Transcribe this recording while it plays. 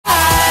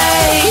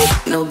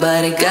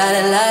Nobody got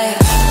it like.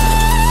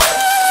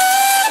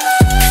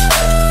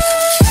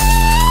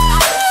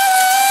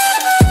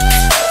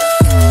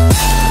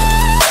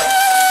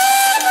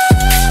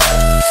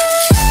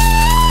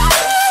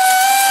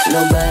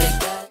 Nobody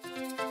got.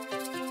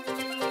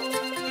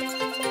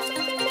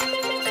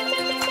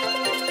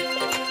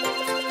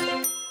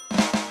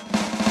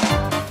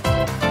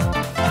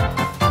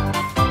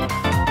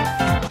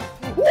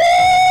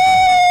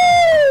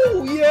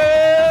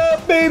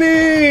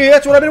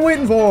 That's what I've been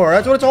waiting for.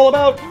 That's what it's all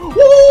about. Woo!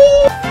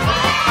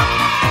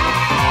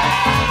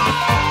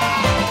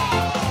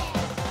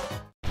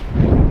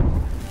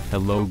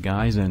 Hello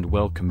guys and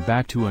welcome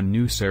back to a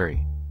new series.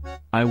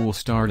 I will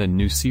start a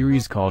new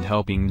series called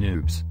Helping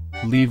Noobs.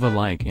 Leave a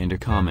like and a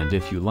comment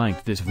if you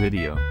liked this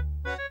video.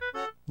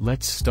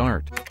 Let's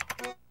start.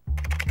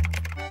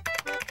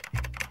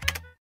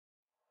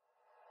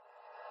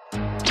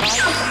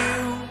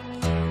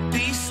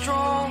 Be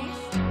strong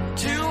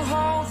to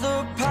hold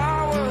the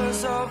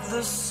powers of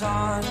the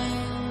sun.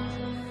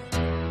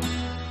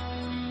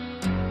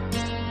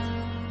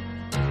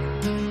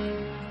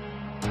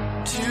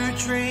 To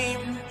dream,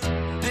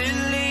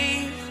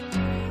 believe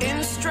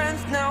in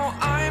strength. Now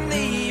I'm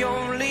the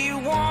only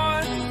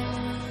one,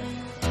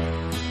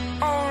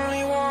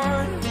 only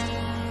one.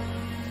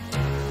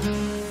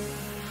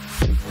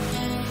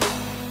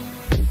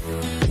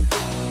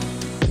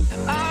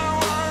 I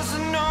was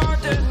an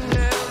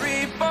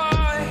ordinary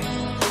boy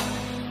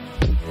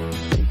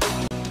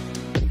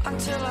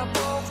until I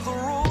broke the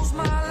rules.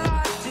 My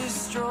life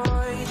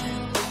destroyed.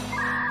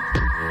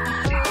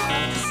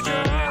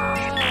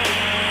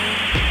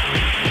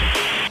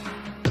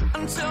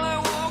 Until I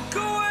woke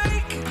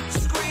awake,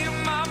 scream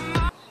my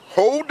mind.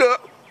 Hold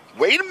up.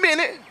 Wait a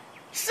minute.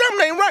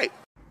 Something ain't right.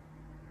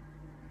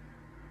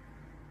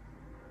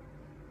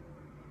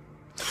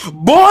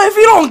 Boy, if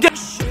you don't get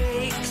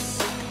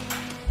shakes,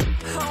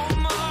 how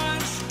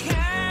much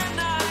can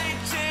I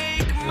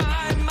take?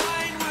 My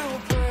mind will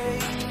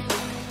break.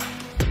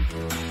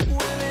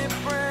 Will it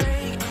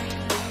break?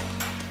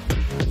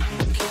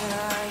 Can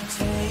I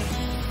take?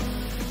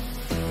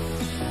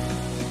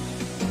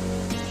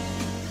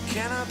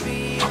 Can I be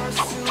your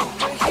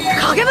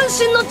superhero? 影分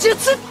身の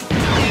術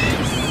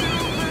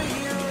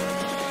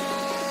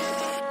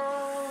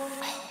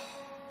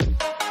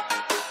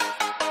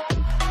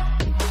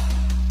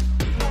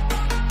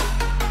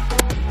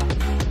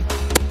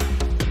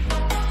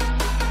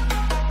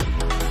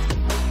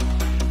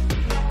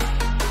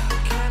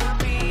Can I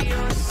be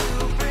your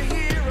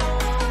superhero?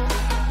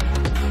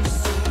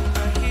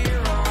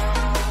 Superhero.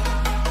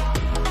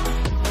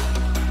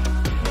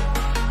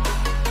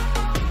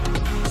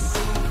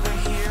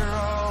 Superhero.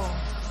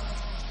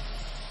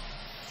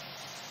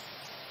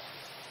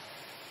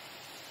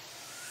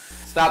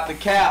 Stop the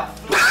cap.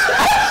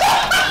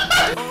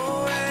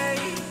 Oh, hey,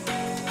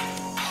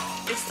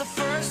 it's the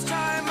first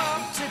time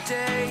of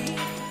today.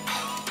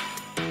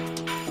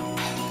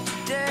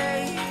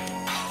 Today.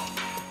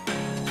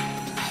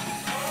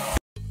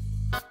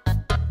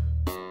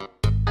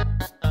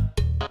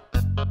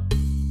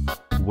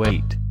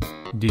 Wait.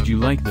 Did you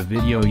like the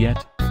video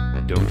yet?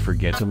 Don't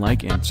forget to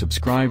like and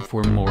subscribe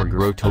for more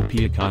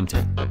Growtopia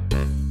content.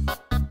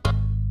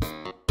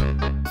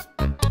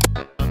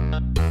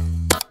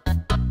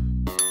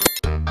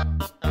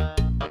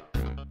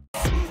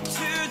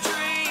 To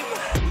dream,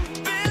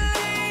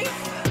 believe,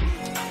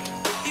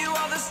 you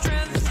are the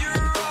strength,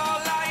 you're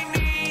all I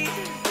need.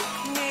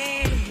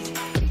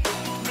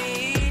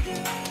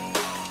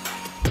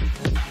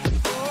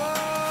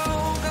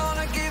 Oh,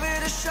 gonna give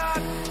it a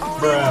shot.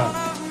 Only one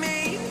of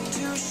me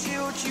to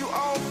shield you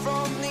all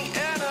from the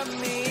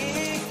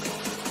enemy.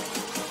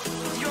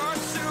 You're a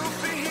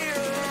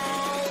superhero.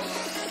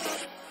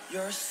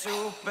 You're a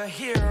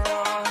superhero.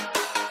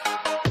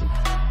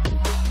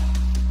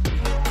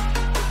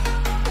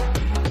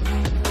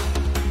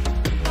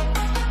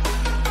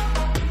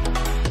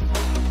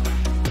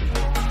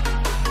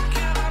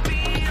 Can I be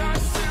your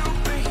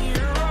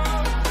superhero?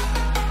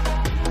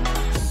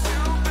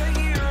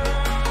 Superhero.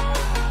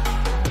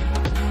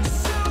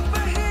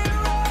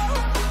 Superhero.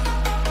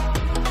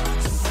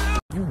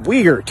 You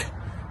weird,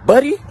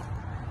 buddy.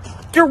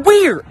 You're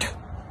weird.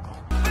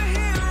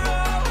 Superhero.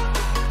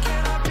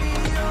 Can I be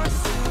your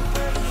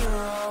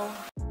superhero?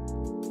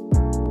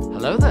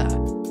 Hello there.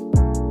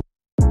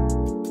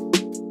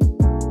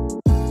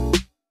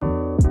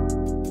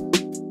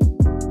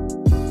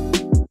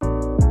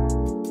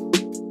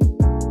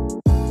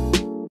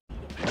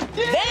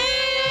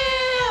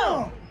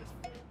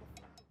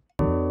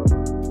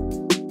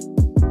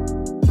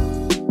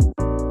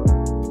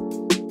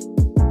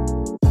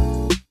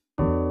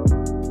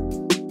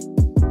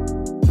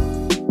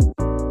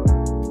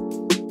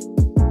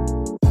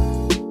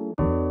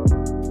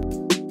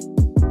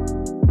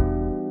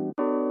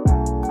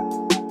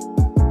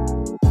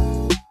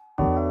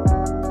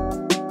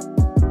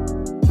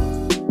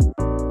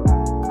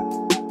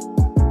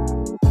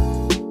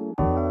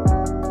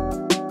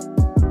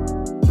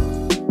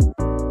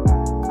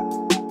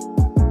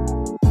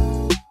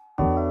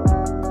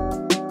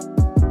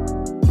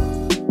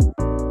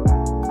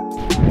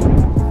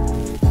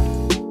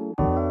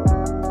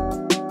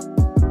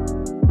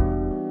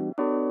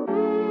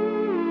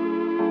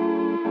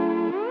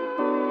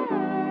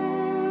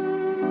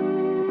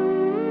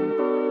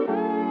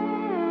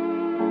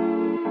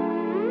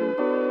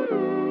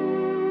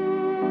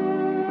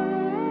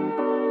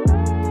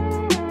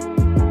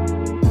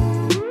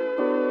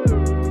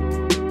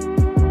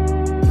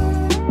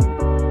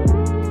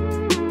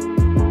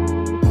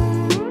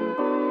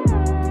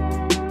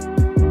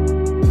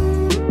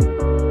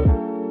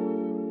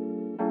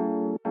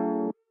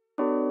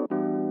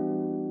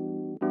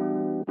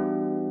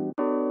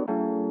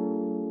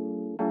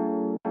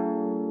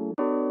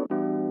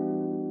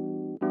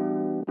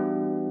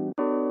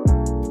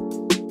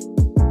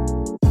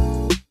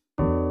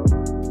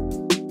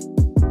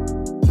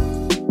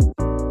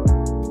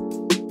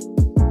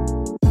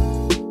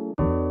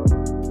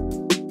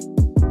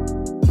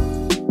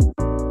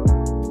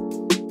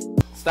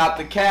 Stop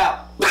the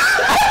cap. Stop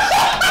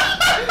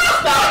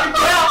the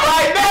cap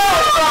right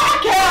now.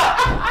 Stop the cap.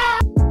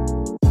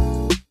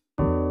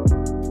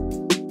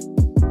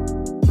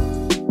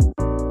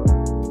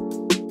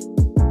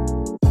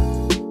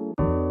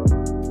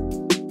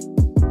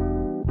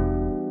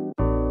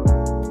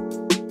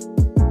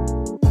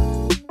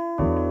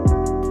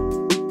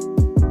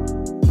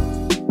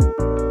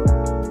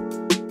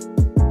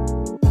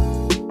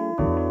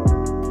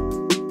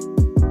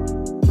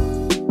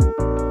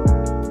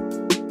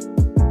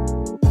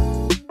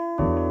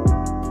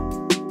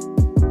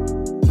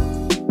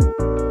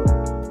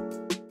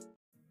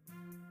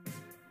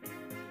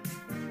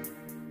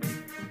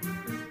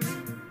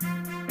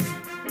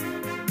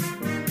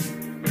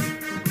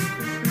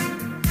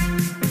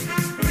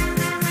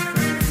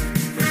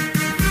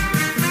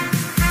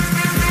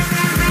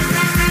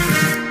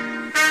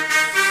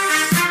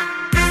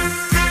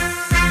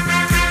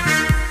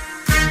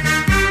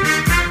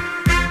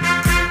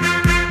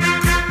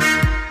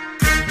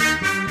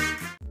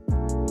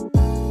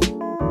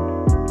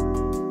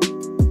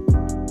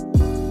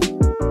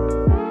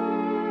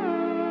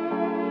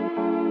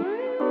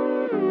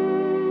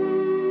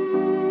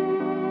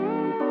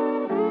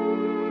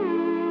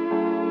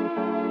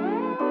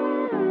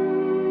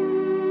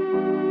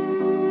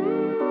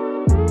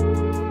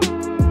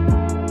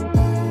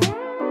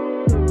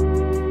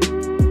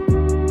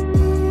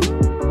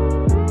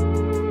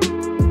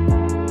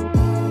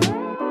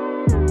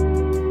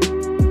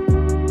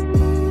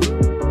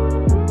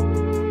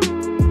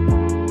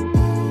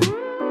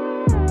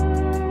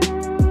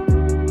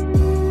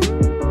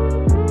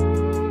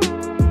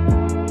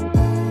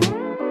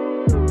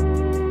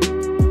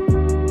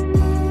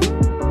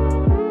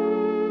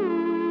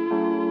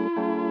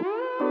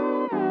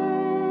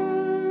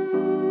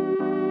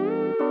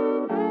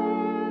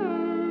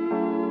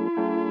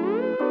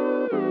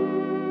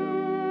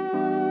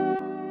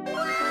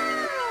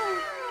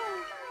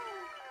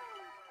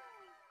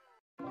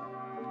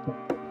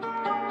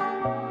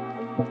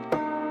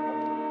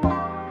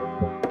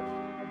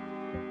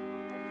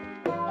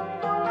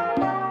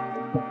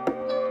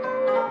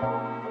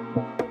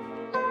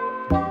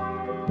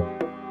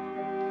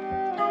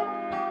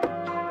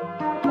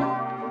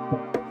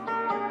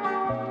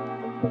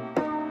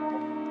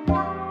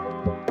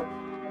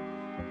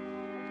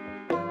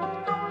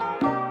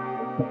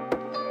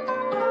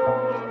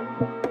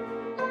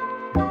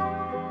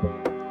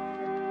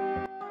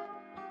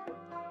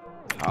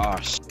 Oh,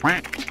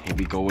 shit. Here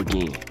we go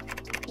again.